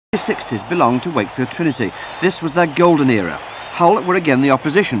The 60s belonged to Wakefield Trinity. This was their golden era. Hull were again the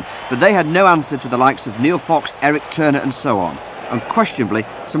opposition, but they had no answer to the likes of Neil Fox, Eric Turner and so on. Unquestionably,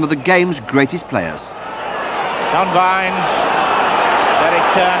 some of the game's greatest players. Don Vines, Eric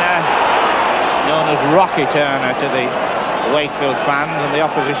Turner, known as Rocky Turner to the Wakefield fans and the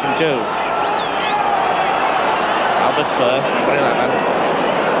opposition too. Albert Firth, number 11.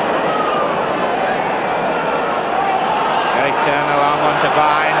 Eric Turner, long one to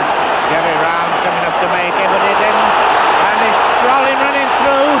Vines. Jerry Round coming up to make it, but he didn't. And he's strolling, running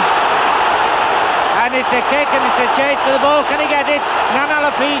through. And it's a kick and it's a chase for the ball. Can he get it?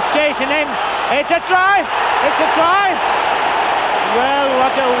 Nana Lafi's chasing him. It's a try! It's a try! Well,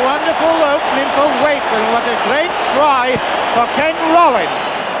 what a wonderful opening for Wakefield. What a great try for Ken Rollins.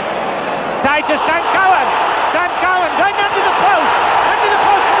 Titus Stan Cowan. Stan Cowan going under the post. Under the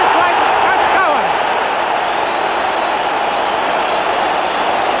post for the try for Stan Cowan.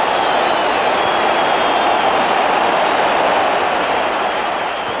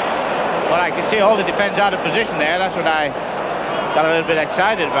 Well, I can see all the defence out of position there. That's what I got a little bit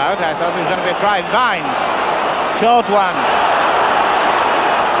excited about. I thought there was going to be a try. Vines. Short one.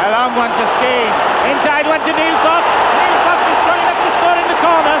 A long one to Skeen. Inside one to Neil Fox. Neil Fox is strong enough to score in the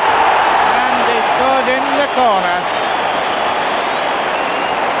corner. And he scored in the corner.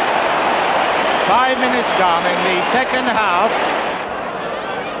 5 minutes gone in the second half.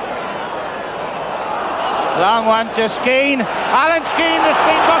 Long one to Skeen. Alan Skeen, the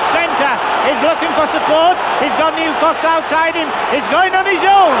Springbok centre, is looking for support. He's got Neil Fox outside him. He's going on his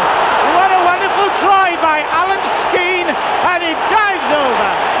own. What a wonderful try by Alan Skeen, and he dives over.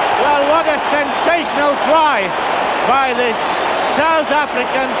 Well, what a sensational try by this South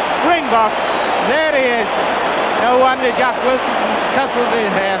African Springbok. There he is. No wonder Jack Wilkinson tussled his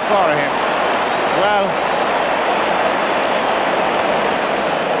hair for him. Well,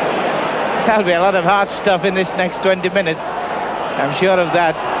 there'll be a lot of hard stuff in this next 20 minutes. I'm sure of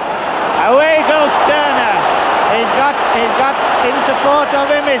that. Away goes Turner. He's got in support of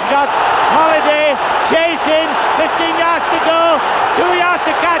him. He's got Holiday chasing. 15 yards to go. 2 yards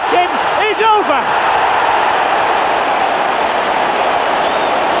to catch him. He's over.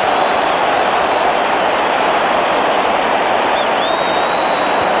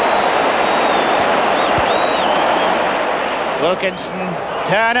 Wilkinson,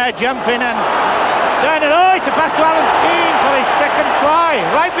 Turner jumping and Turner, oh, it's a pass to Alan Skeen for his second try,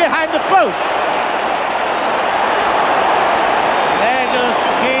 right behind the post. There goes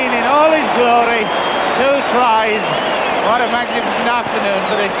Skeen in all his glory, 2 tries. What a magnificent afternoon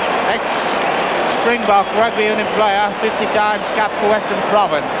for this ex-Springbok rugby union player, 50 times cap for Western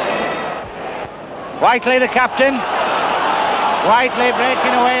Province. Whiteley, the captain. Whiteley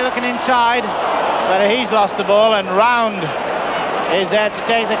breaking away, looking inside, but he's lost the ball, and Round is there to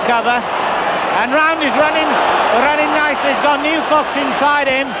take the cover. And Round is running nicely. He's got Neil Fox inside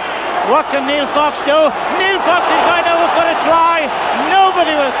him. What can Neil Fox do? Neil Fox is going over for a try.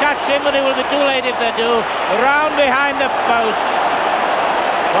 Nobody will catch him, but it will be too late if they do. Round behind the post.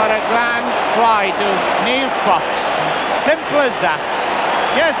 What a grand try to Neil Fox. Simple as that.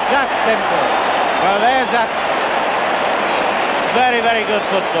 Just that simple. Well, there's that very, very good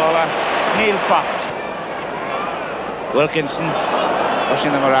footballer, Neil Fox. Wilkinson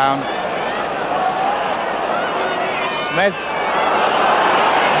pushing them around. Smith.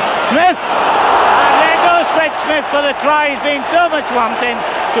 And there goes Fred Smith for the try. He's been so much wanting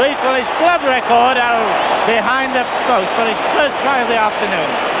to equal his club record behind the post for his first try of the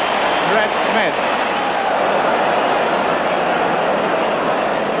afternoon. Fred Smith.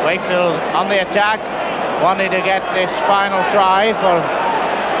 Wakefield on the attack, wanting to get this final try for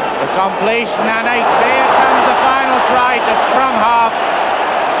the completion, and there comes the final try to scrum half.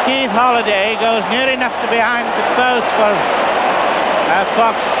 Keith Holiday goes near enough to behind the post for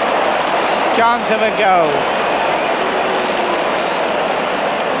Fox chance of a goal.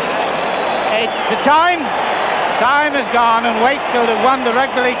 It's the time has gone, and Wakefield have won the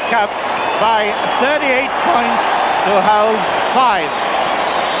Rugby League Cup by 38 points to Hull's 5.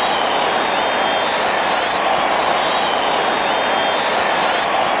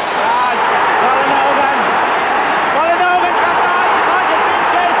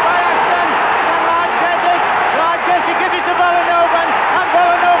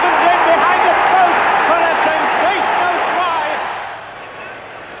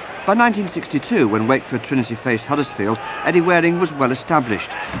 By 1962, when Wakefield Trinity faced Huddersfield, Eddie Waring was well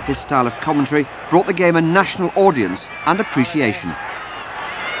established. His style of commentary brought the game a national audience and appreciation.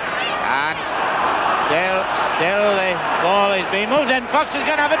 And still the ball is being moved, and Fox is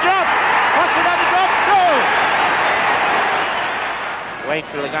going to have a drop. Fox is going to have a drop. Goal!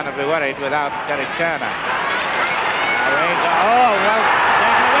 Wakefield are going to be worried without Derek Turner. Oh, well,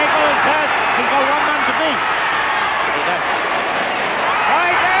 Wakefield is hurt. He's got one man to beat. He does. Oh,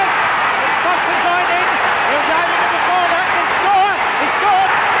 he does! Fox is going in. He's driving to the corner. He scored! He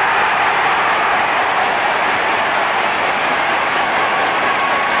scored!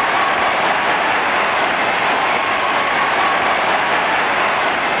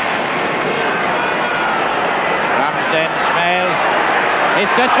 Ramsden, Smales. It's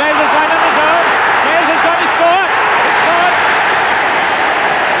just Smales is going on his own. Smales is going to score. He scored.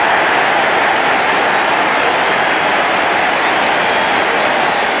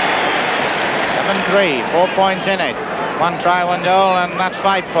 Three, 4 points in it. One try, one goal, and that's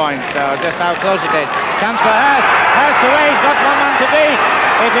 5 points. So just how close it is. Chance for Hurst. Hurst away. He's got one man to beat.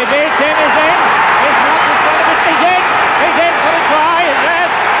 If he beats him, he's in. If not, he's got to be. He's in. He's in for the try. He's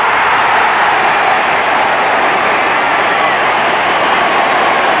there.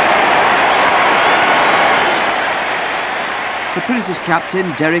 For Trinity's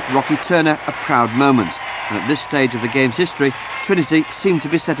captain, Derek "Rocky" Turner, a proud moment. And at this stage of the game's history, Trinity seemed to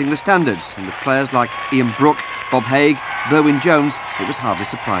be setting the standards, and with players like Ian Brook, Bob Haig, Berwyn Jones, it was hardly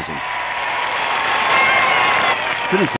surprising. Trinity